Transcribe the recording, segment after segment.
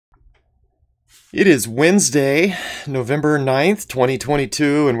It is Wednesday, November 9th,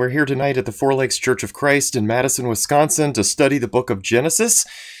 2022, and we're here tonight at the Four Lakes Church of Christ in Madison, Wisconsin to study the book of Genesis.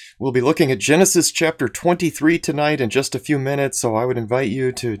 We'll be looking at Genesis chapter 23 tonight in just a few minutes, so I would invite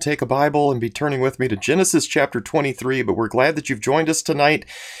you to take a Bible and be turning with me to Genesis chapter 23, but we're glad that you've joined us tonight,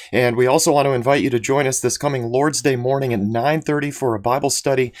 and we also want to invite you to join us this coming Lord's Day morning at 9:30 for a Bible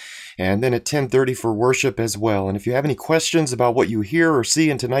study, and then at 10:30 for worship as well. And if you have any questions about what you hear or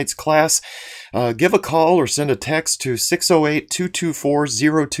see in tonight's class, give a call or send a text to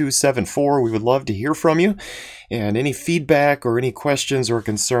 608-224-0274. We would love to hear from you. And any feedback or any questions or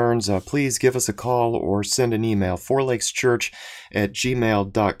concerns, please give us a call or send an email,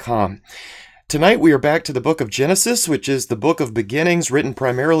 fourlakeschurch@gmail.com. Tonight we are back to the book of Genesis, which is the book of beginnings written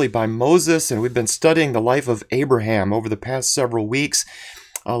primarily by Moses, and we've been studying the life of Abraham over the past several weeks.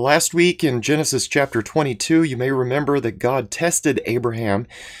 Last week in Genesis chapter 22, you may remember that God tested Abraham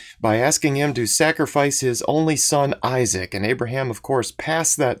by asking him to sacrifice his only son Isaac, and Abraham, of course,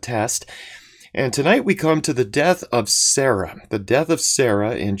 passed that test. And tonight we come to the death of Sarah. The death of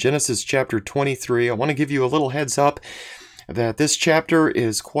Sarah in Genesis chapter 23. I want to give you a little heads up that this chapter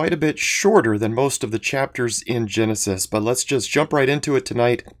is quite a bit shorter than most of the chapters in Genesis, but let's just jump right into it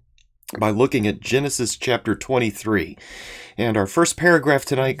tonight by looking at Genesis chapter 23. And our first paragraph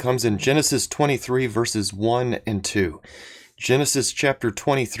tonight comes in Genesis 23 verses 1 and 2. Genesis chapter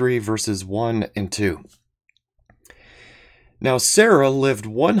 23 verses 1 and 2. Now Sarah lived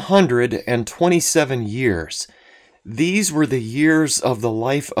 127 years. These were the years of the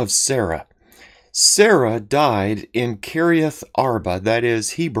life of Sarah. Sarah died in Kiriath Arba, that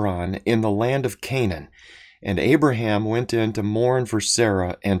is Hebron, in the land of Canaan. And Abraham went in to mourn for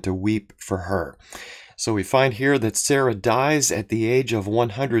Sarah and to weep for her. So we find here that Sarah dies at the age of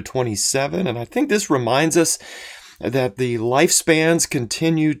 127, and I think this reminds us that the lifespans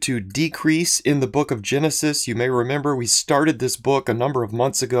continue to decrease in the book of Genesis. You may remember we started this book a number of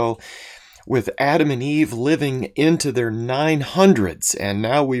months ago with Adam and Eve living into their 900s, and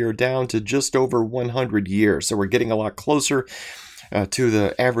now we are down to just over 100 years. So we're getting a lot closer to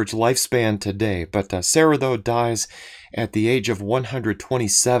the average lifespan today. But Sarah, though, dies at the age of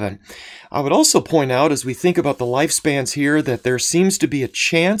 127. I would also point out, as we think about the lifespans here, that there seems to be a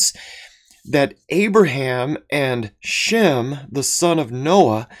chance that Abraham and Shem, the son of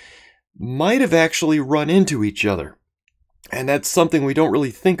Noah, might have actually run into each other. And that's something we don't really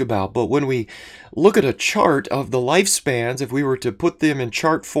think about. But when we look at a chart of the lifespans, if we were to put them in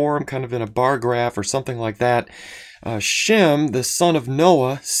chart form, kind of in a bar graph or something like that, Shem, the son of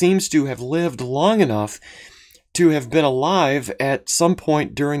Noah, seems to have lived long enough to have been alive at some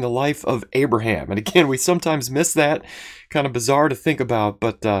point during the life of Abraham. And again, we sometimes miss that. Kind of bizarre to think about.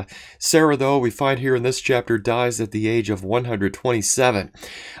 But Sarah, though, we find here in this chapter, dies at the age of 127.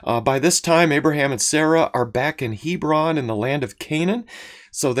 By this time, Abraham and Sarah are back in Hebron in the land of Canaan.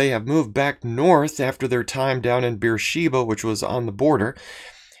 So they have moved back north after their time down in Beersheba, which was on the border.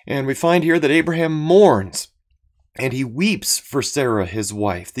 And we find here that Abraham mourns, and he weeps for Sarah, his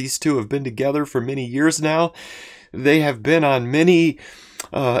wife. These two have been together for many years now. They have been on many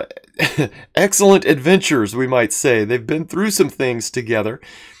excellent adventures, we might say. They've been through some things together.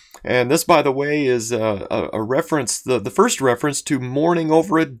 And this, by the way, is a reference, the first reference to mourning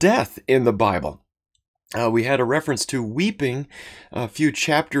over a death in the Bible. We had a reference to weeping a few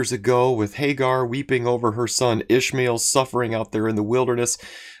chapters ago with Hagar weeping over her son Ishmael suffering out there in the wilderness.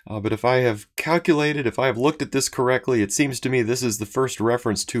 But if I have calculated, if I have looked at this correctly, it seems to me this is the first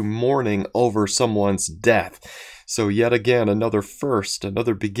reference to mourning over someone's death. So yet again, another first,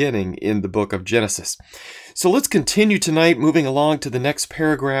 another beginning in the book of Genesis. So let's continue tonight, moving along to the next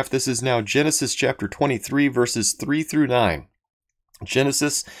paragraph. This is now Genesis chapter 23, verses 3 through 9.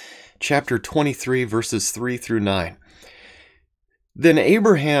 Genesis chapter 23, verses 3 through 9. Then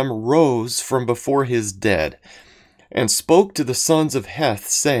Abraham rose from before his dead, and spoke to the sons of Heth,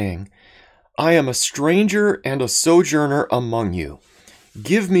 saying, I am a stranger and a sojourner among you.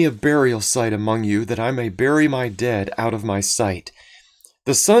 Give me a burial site among you, that I may bury my dead out of my sight.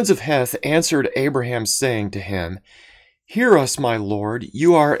 The sons of Heth answered Abraham, saying to him, Hear us, my lord,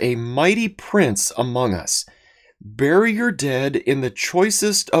 you are a mighty prince among us. Bury your dead in the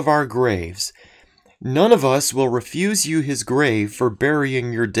choicest of our graves. None of us will refuse you his grave for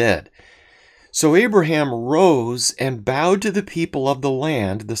burying your dead. So Abraham rose and bowed to the people of the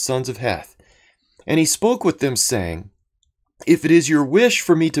land, the sons of Heth. And he spoke with them, saying, If it is your wish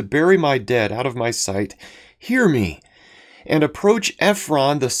for me to bury my dead out of my sight, hear me, and approach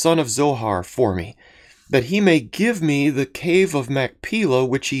Ephron the son of Zohar for me, that he may give me the cave of Machpelah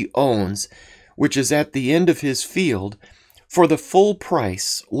which he owns, which is at the end of his field, For the full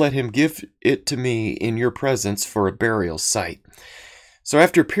price, let him give it to me in your presence for a burial site. So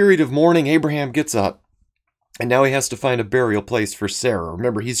after a period of mourning, Abraham gets up, and now he has to find a burial place for Sarah.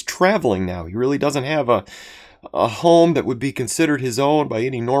 Remember, he's traveling now. He really doesn't have a home that would be considered his own by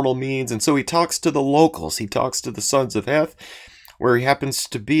any normal means, and so he talks to the locals. He talks to the sons of Heth, where he happens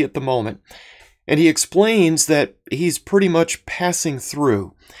to be at the moment, and he explains that he's pretty much passing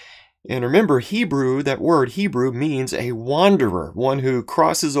through. And remember, Hebrew, that word Hebrew means a wanderer, one who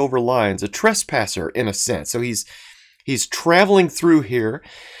crosses over lines, a trespasser in a sense. So he's traveling through here.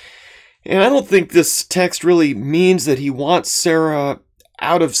 And I don't think this text really means that he wants Sarah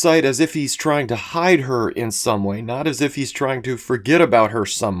out of sight as if he's trying to hide her in some way, not as if he's trying to forget about her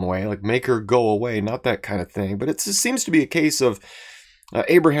some way, like make her go away, not that kind of thing. But it just seems to be a case of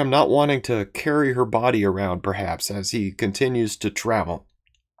Abraham not wanting to carry her body around, perhaps, as he continues to travel.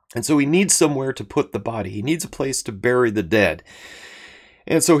 And so he needs somewhere to put the body. He needs a place to bury the dead.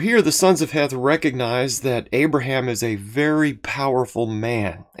 And so here the sons of Heth recognize that Abraham is a very powerful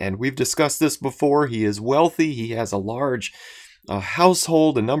man. And we've discussed this before. He is wealthy. He has a large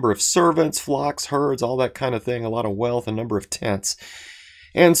household, a number of servants, flocks, herds, all that kind of thing, a lot of wealth, a number of tents.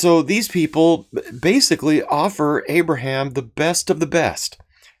 And so these people basically offer Abraham the best of the best.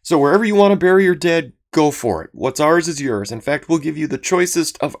 So wherever you want to bury your dead, go for it. What's ours is yours. In fact, we'll give you the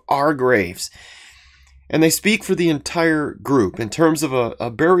choicest of our graves. And they speak for the entire group. In terms of a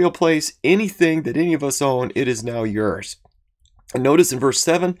burial place, anything that any of us own, it is now yours. And notice in verse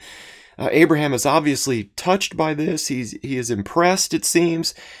 7, Abraham is obviously touched by this. He is impressed, it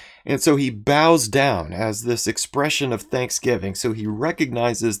seems. And so he bows down as this expression of thanksgiving. So he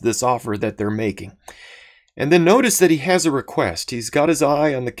recognizes this offer that they're making. And then notice that he has a request. He's got his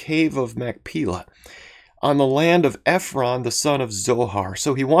eye on the cave of Machpelah, on the land of Ephron, the son of Zohar.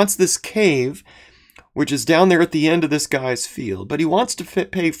 So he wants this cave, which is down there at the end of this guy's field, but he wants to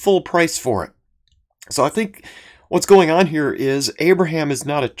pay full price for it. So I think what's going on here is Abraham is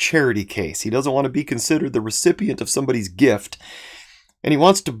not a charity case. He doesn't want to be considered the recipient of somebody's gift, and he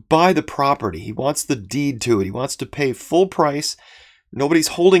wants to buy the property. He wants the deed to it. He wants to pay full price. Nobody's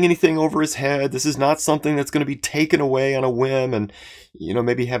holding anything over his head. This is not something that's going to be taken away on a whim and,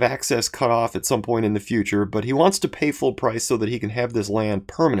 maybe have access cut off at some point in the future. But he wants to pay full price so that he can have this land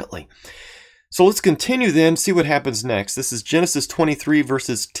permanently. So let's continue then, see what happens next. This is Genesis 23,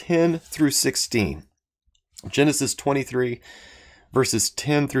 verses 10 through 16. Genesis 23, verses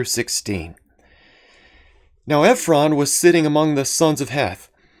 10 through 16. Now Ephron was sitting among the sons of Heth.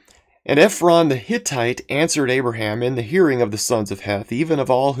 And Ephron the Hittite answered Abraham in the hearing of the sons of Heth, even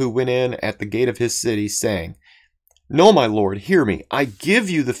of all who went in at the gate of his city, saying, No, my lord, hear me. I give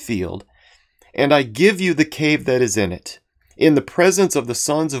you the field, and I give you the cave that is in it. In the presence of the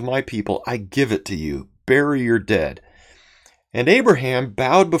sons of my people, I give it to you. Bury your dead. And Abraham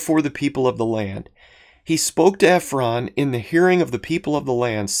bowed before the people of the land. He spoke to Ephron in the hearing of the people of the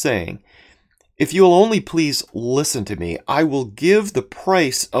land, saying, If you will only please listen to me, I will give the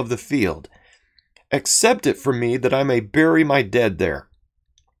price of the field. Accept it from me that I may bury my dead there.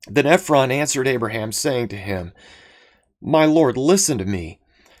 Then Ephron answered Abraham, saying to him, My lord, listen to me.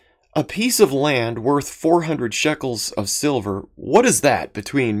 A piece of land worth 400 shekels of silver, what is that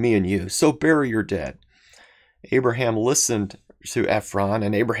between me and you? So bury your dead. Abraham listened to Ephron,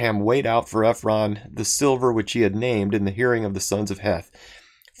 and Abraham weighed out for Ephron the silver which he had named in the hearing of the sons of Heth.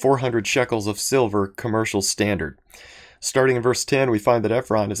 400 shekels of silver, commercial standard. Starting in verse 10, we find that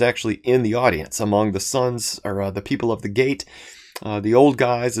Ephron is actually in the audience among the sons, or the people of the gate. The old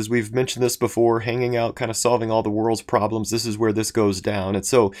guys, as we've mentioned this before, hanging out, kind of solving all the world's problems. This is where this goes down. And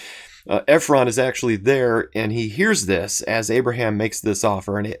so Ephron is actually there, and he hears this as Abraham makes this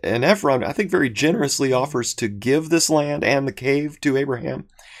offer. And Ephron, I think, very generously offers to give this land and the cave to Abraham.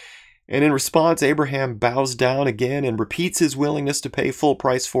 And in response, Abraham bows down again and repeats his willingness to pay full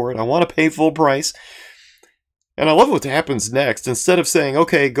price for it. I want to pay full price. And I love what happens next. Instead of saying,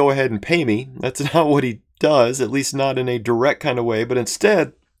 okay, go ahead and pay me, that's not what he does, at least not in a direct kind of way. But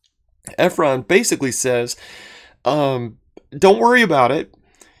instead, Ephron basically says, don't worry about it.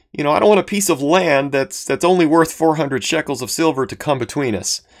 I don't want a piece of land that's only worth 400 shekels of silver to come between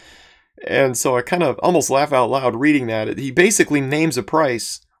us. And so I kind of almost laugh out loud reading that. He basically names a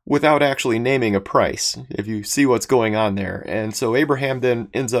price without actually naming a price, if you see what's going on there. And so Abraham then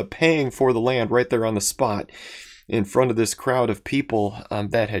ends up paying for the land right there on the spot in front of this crowd of people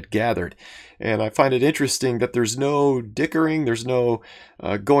that had gathered. And I find it interesting that there's no dickering, there's no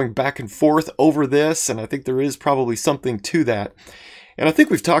going back and forth over this, and I think there is probably something to that. And I think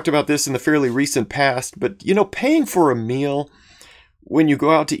we've talked about this in the fairly recent past, but paying for a meal when you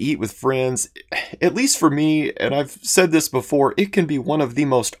go out to eat with friends, at least for me, and I've said this before, it can be one of the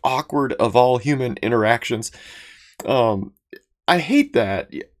most awkward of all human interactions. Um, I hate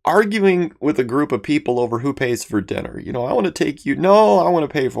that. Arguing with a group of people over who pays for dinner. You know, I want to take you. No, I want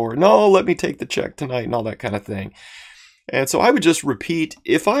to pay for it. No, let me take the check tonight and all that kind of thing. And so I would just repeat,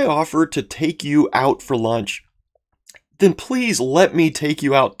 if I offer to take you out for lunch, then please let me take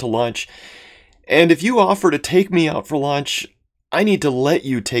you out to lunch. And if you offer to take me out for lunch, I need to let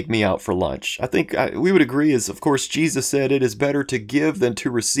you take me out for lunch. I think we would agree, as of course Jesus said, it is better to give than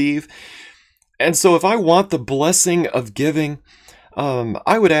to receive. And so if I want the blessing of giving,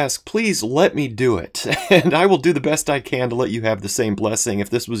 I would ask, please let me do it. And I will do the best I can to let you have the same blessing if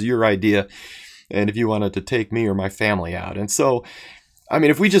this was your idea and if you wanted to take me or my family out. And so, I mean,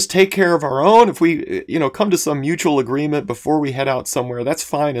 if we just take care of our own, if we, come to some mutual agreement before we head out somewhere, that's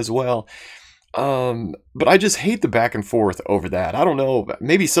fine as well. But I just hate the back and forth over that. I don't know,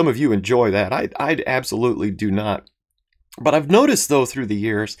 maybe some of you enjoy that. I absolutely do not. But I've noticed, though, through the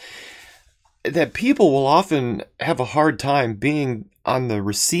years that people will often have a hard time being on the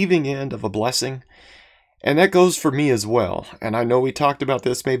receiving end of a blessing. And that goes for me as well. And I know we talked about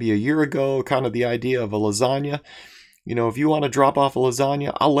this maybe a year ago, kind of the idea of a lasagna. You know, if you want to drop off a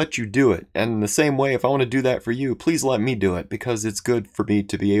lasagna, I'll let you do it. And in the same way, if I want to do that for you, please let me do it, because it's good for me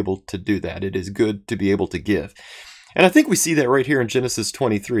to be able to do that. It is good to be able to give. And I think we see that right here in Genesis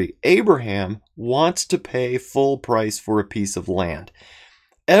 23. Abraham wants to pay full price for a piece of land.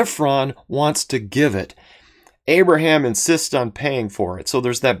 Ephron wants to give it. Abraham insists on paying for it. So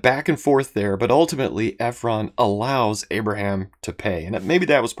there's that back and forth there, but ultimately Ephron allows Abraham to pay. And maybe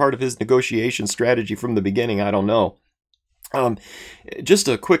that was part of his negotiation strategy from the beginning. I don't know. Just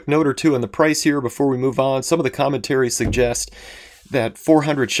a quick note or two on the price here before we move on. Some of the commentaries suggest that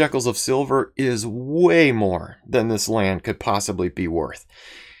 400 shekels of silver is way more than this land could possibly be worth.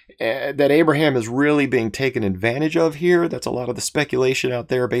 That Abraham is really being taken advantage of here. That's a lot of the speculation out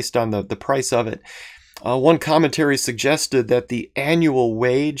there based on the price of it. One commentary suggested that the annual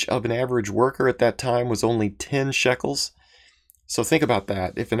wage of an average worker at that time was only 10 shekels. So think about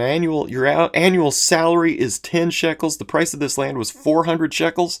that. If your annual salary is 10 shekels, the price of this land was 400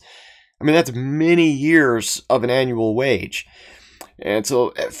 shekels. I mean, that's many years of an annual wage. And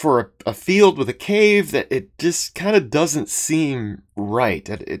so for a field with a cave, that it just kind of doesn't seem right.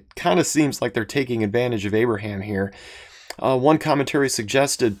 It kind of seems like they're taking advantage of Abraham here. One commentary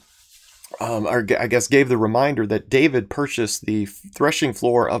suggested, or I guess gave the reminder, that David purchased the threshing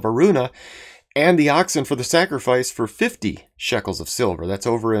floor of Araunah and the oxen for the sacrifice for 50 shekels of silver. That's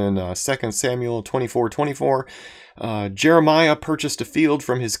over in 2 Samuel 24:24. Jeremiah purchased a field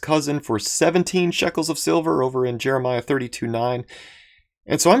from his cousin for 17 shekels of silver over in Jeremiah 32:9.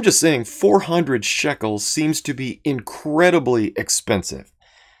 And so I'm just saying 400 shekels seems to be incredibly expensive.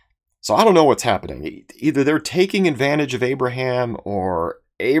 So I don't know what's happening. Either they're taking advantage of Abraham or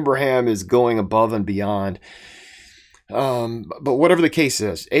Abraham is going above and beyond. But whatever the case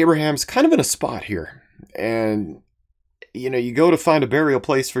is, Abraham's kind of in a spot here. And, you go to find a burial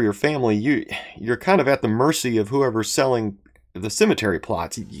place for your family, you're kind of at the mercy of whoever's selling the cemetery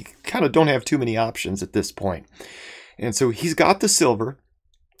plots. You kind of don't have too many options at this point. And so he's got the silver.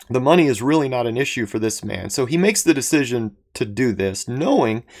 The money is really not an issue for this man. So he makes the decision to do this,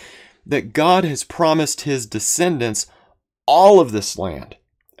 knowing that God has promised his descendants all of this land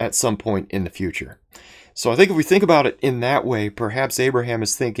at some point in the future. So I think if we think about it in that way, perhaps Abraham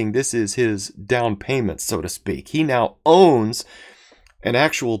is thinking this is his down payment, so to speak. He now owns an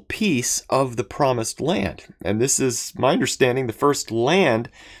actual piece of the promised land. And this is, my understanding, the first land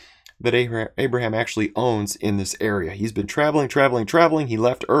that Abraham actually owns in this area. He's been traveling. He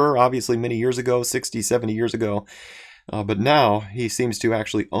left Ur, obviously, many years ago, 60, 70 years ago. But now he seems to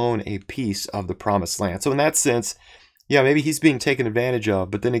actually own a piece of the promised land. So in that sense, yeah, maybe he's being taken advantage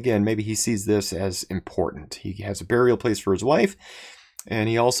of, but then again, maybe he sees this as important. He has a burial place for his wife, and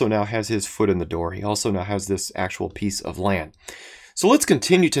he also now has his foot in the door. He also now has this actual piece of land. So let's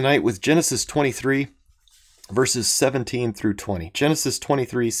continue tonight with Genesis 23, verses 17 through 20. Genesis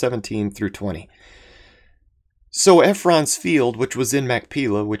 23, 17 through 20. So Ephron's field, which was in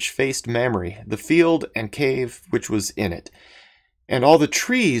Machpelah, which faced Mamre, the field and cave which was in it, and all the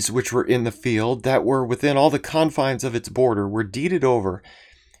trees which were in the field that were within all the confines of its border were deeded over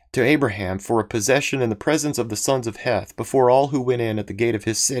to Abraham for a possession in the presence of the sons of Heth, before all who went in at the gate of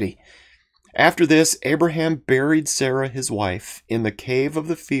his city. After this, Abraham buried Sarah his wife in the cave of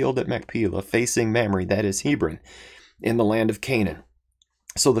the field at Machpelah, facing Mamre, that is Hebron, in the land of Canaan.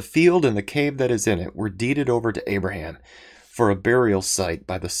 So the field and the cave that is in it were deeded over to Abraham for a burial site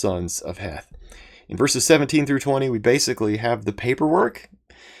by the sons of Heth. In verses 17 through 20, we basically have the paperwork.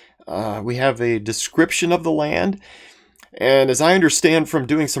 We have a description of the land. And as I understand from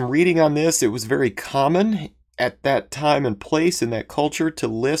doing some reading on this, it was very common at that time and place in that culture to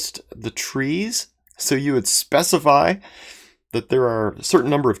list the trees. So you would specify that there are a certain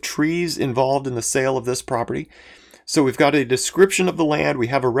number of trees involved in the sale of this property. So we've got a description of the land. We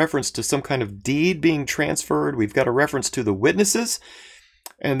have a reference to some kind of deed being transferred. We've got a reference to the witnesses.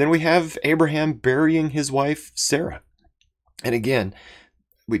 And then we have Abraham burying his wife, Sarah. And again,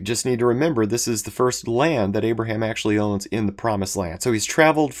 we just need to remember this is the first land that Abraham actually owns in the Promised Land. So he's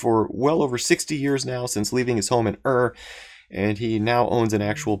traveled for well over 60 years now since leaving his home in Ur, and he now owns an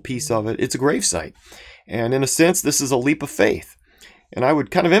actual piece of it. It's a gravesite. And in a sense, this is a leap of faith. And I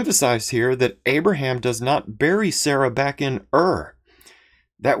would kind of emphasize here that Abraham does not bury Sarah back in Ur.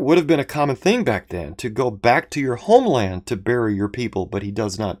 That would have been a common thing back then, to go back to your homeland to bury your people, but he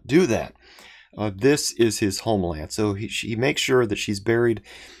does not do that. This is his homeland. So he makes sure that she's buried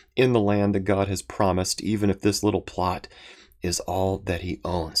in the land that God has promised, even if this little plot is all that he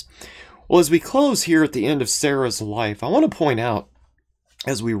owns. Well, as we close here at the end of Sarah's life, I want to point out,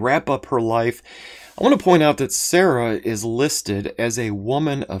 as we wrap up her life, I want to point out that Sarah is listed as a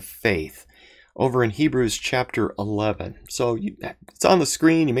woman of faith over in Hebrews chapter 11. So it's on the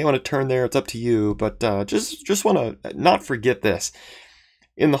screen. You may want to turn there. It's up to you. But just want to not forget this.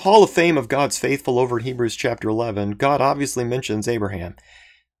 In the Hall of Fame of God's faithful over in Hebrews chapter 11, God obviously mentions Abraham.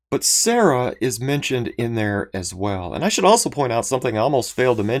 But Sarah is mentioned in there as well. And I should also point out something I almost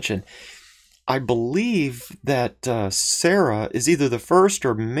failed to mention. I believe that Sarah is either the first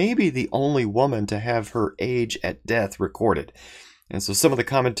or maybe the only woman to have her age at death recorded. And so some of the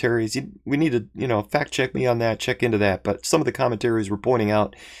commentaries, we need to, fact check me on that, check into that. But some of the commentaries were pointing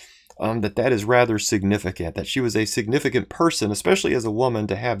out that is rather significant, that she was a significant person, especially as a woman,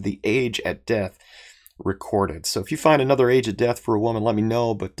 to have the age at death recorded. So if you find another age at death for a woman, let me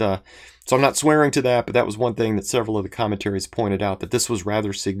know. But so I'm not swearing to that, but that was one thing that several of the commentaries pointed out, that this was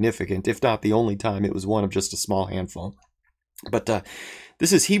rather significant, if not the only time it was one of just a small handful. But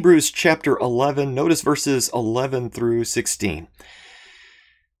this is Hebrews chapter 11. Notice verses 11 through 16.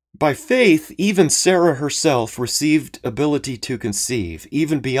 By faith, even Sarah herself received ability to conceive,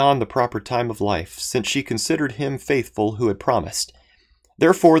 even beyond the proper time of life, since she considered him faithful who had promised.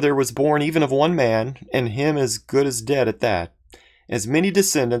 Therefore there was born even of one man, and him as good as dead at that, as many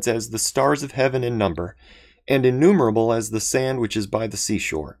descendants as the stars of heaven in number, and innumerable as the sand which is by the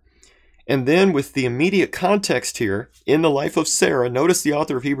seashore. And then with the immediate context here, in the life of Sarah, notice the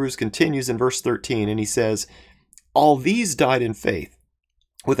author of Hebrews continues in verse 13, and he says, all these died in faith,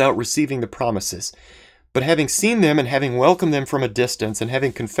 without receiving the promises, but having seen them and having welcomed them from a distance, and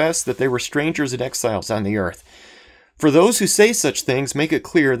having confessed that they were strangers and exiles on the earth. For those who say such things make it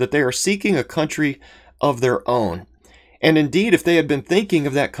clear that they are seeking a country of their own. And indeed, if they had been thinking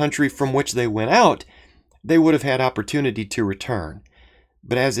of that country from which they went out, they would have had opportunity to return.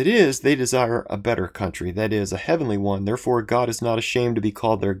 But as it is, they desire a better country, that is, a heavenly one. Therefore God is not ashamed to be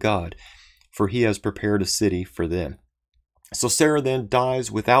called their God, for he has prepared a city for them. So Sarah then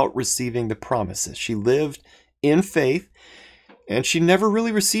dies without receiving the promises. She lived in faith, and she never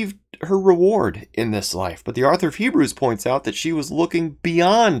really received her reward in this life. But the author of Hebrews points out that she was looking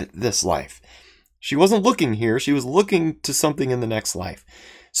beyond this life. She wasn't looking here. She was looking to something in the next life.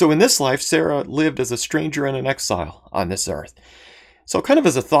 So in this life, Sarah lived as a stranger and an exile on this earth. So kind of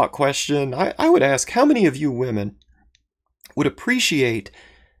as a thought question, I would ask, how many of you women would appreciate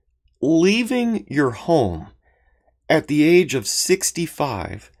leaving your home at the age of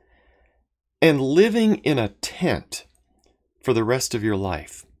 65 and living in a tent for the rest of your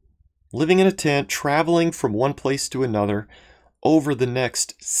life? Living in a tent, traveling from one place to another over the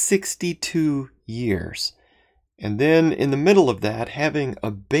next 62 years. And then in the middle of that, having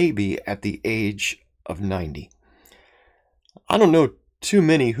a baby at the age of 90. I don't know too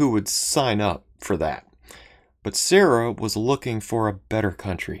many who would sign up for that. But Sarah was looking for a better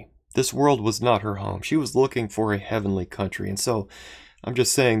country. This world was not her home. She was looking for a heavenly country. And so I'm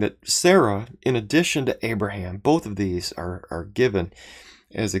just saying that Sarah, in addition to Abraham, both of these are given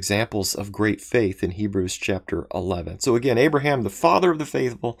as examples of great faith in Hebrews chapter 11. So again, Abraham, the father of the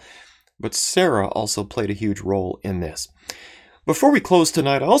faithful, but Sarah also played a huge role in this. Before we close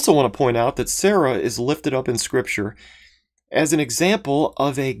tonight, I also want to point out that Sarah is lifted up in Scripture as an example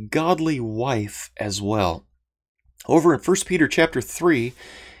of a godly wife as well. Over in 1 Peter chapter 3,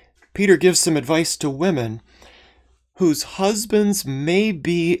 Peter gives some advice to women whose husbands may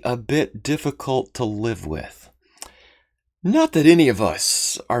be a bit difficult to live with. Not that any of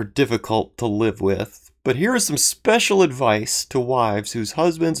us are difficult to live with, But here is some special advice to wives whose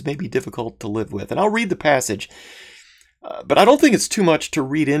husbands may be difficult to live with. And I'll read the passage. But I don't think it's too much to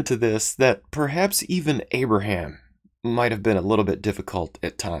read into this that perhaps even Abraham might have been a little bit difficult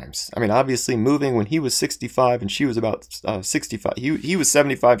at times. I mean, obviously moving when he was 65 and she was about 65. He was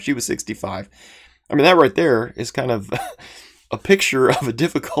 75, she was 65. I mean, that right there is kind of a picture of a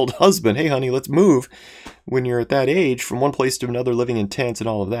difficult husband. Hey, honey, let's move when you're at that age from one place to another, living in tents and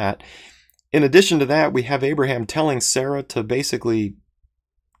all of that. In addition to that, we have Abraham telling Sarah to basically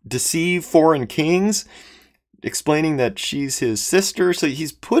deceive foreign kings, explaining that she's his sister. So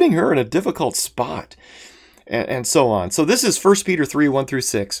he's putting her in a difficult spot and so on. So this is 1 Peter 3, 1 through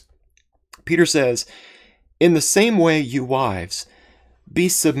 6. Peter says, "In the same way, you wives, be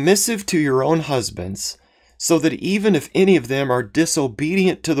submissive to your own husbands, so that even if any of them are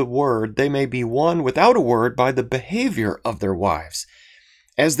disobedient to the word, they may be won without a word by the behavior of their wives,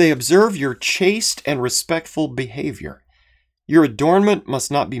 as they observe your chaste and respectful behavior. Your adornment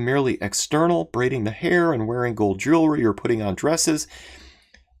must not be merely external, braiding the hair and wearing gold jewelry or putting on dresses,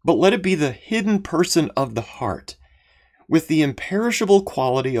 but let it be the hidden person of the heart, with the imperishable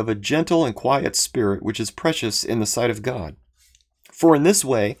quality of a gentle and quiet spirit, which is precious in the sight of God. For in this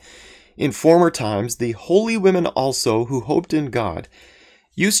way, in former times, the holy women also who hoped in God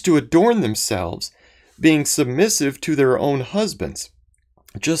used to adorn themselves, being submissive to their own husbands,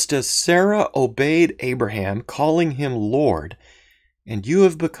 just as Sarah obeyed Abraham, calling him Lord, and you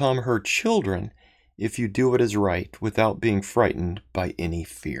have become her children if you do what is right without being frightened by any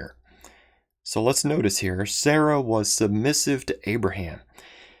fear." So let's notice here, Sarah was submissive to Abraham,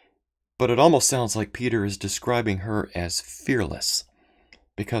 but it almost sounds like Peter is describing her as fearless,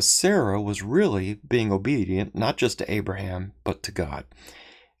 because Sarah was really being obedient, not just to Abraham, but to God.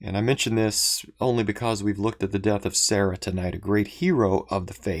 And I mention this only because we've looked at the death of Sarah tonight, a great hero of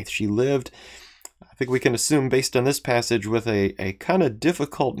the faith. She lived, I think we can assume based on this passage, with a kind of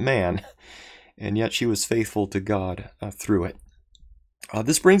difficult man, and yet she was faithful to God through it.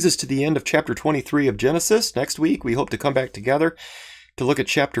 This brings us to the end of chapter 23 of Genesis. Next week, we hope to come back together to look at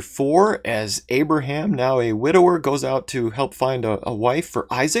chapter 4 as Abraham, now a widower, goes out to help find a wife for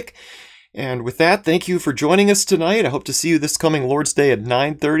Isaac. And with that, thank you for joining us tonight. I hope to see you this coming Lord's Day at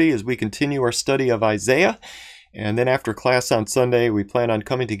 9:30 as we continue our study of Isaiah. And then after class on Sunday, we plan on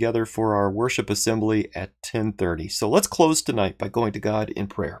coming together for our worship assembly at 10:30. So let's close tonight by going to God in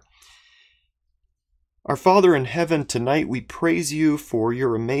prayer. Our Father in heaven, tonight we praise you for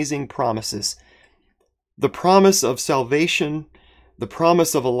your amazing promises. The promise of salvation, the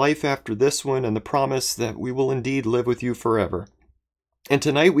promise of a life after this one, and the promise that we will indeed live with you forever. And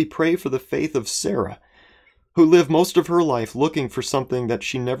tonight we pray for the faith of Sarah, who lived most of her life looking for something that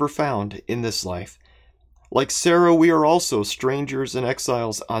she never found in this life. Like Sarah, we are also strangers and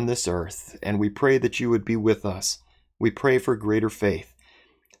exiles on this earth, and we pray that you would be with us. We pray for greater faith.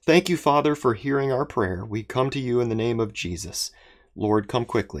 Thank you, Father, for hearing our prayer. We come to you in the name of Jesus. Lord, come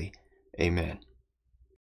quickly. Amen.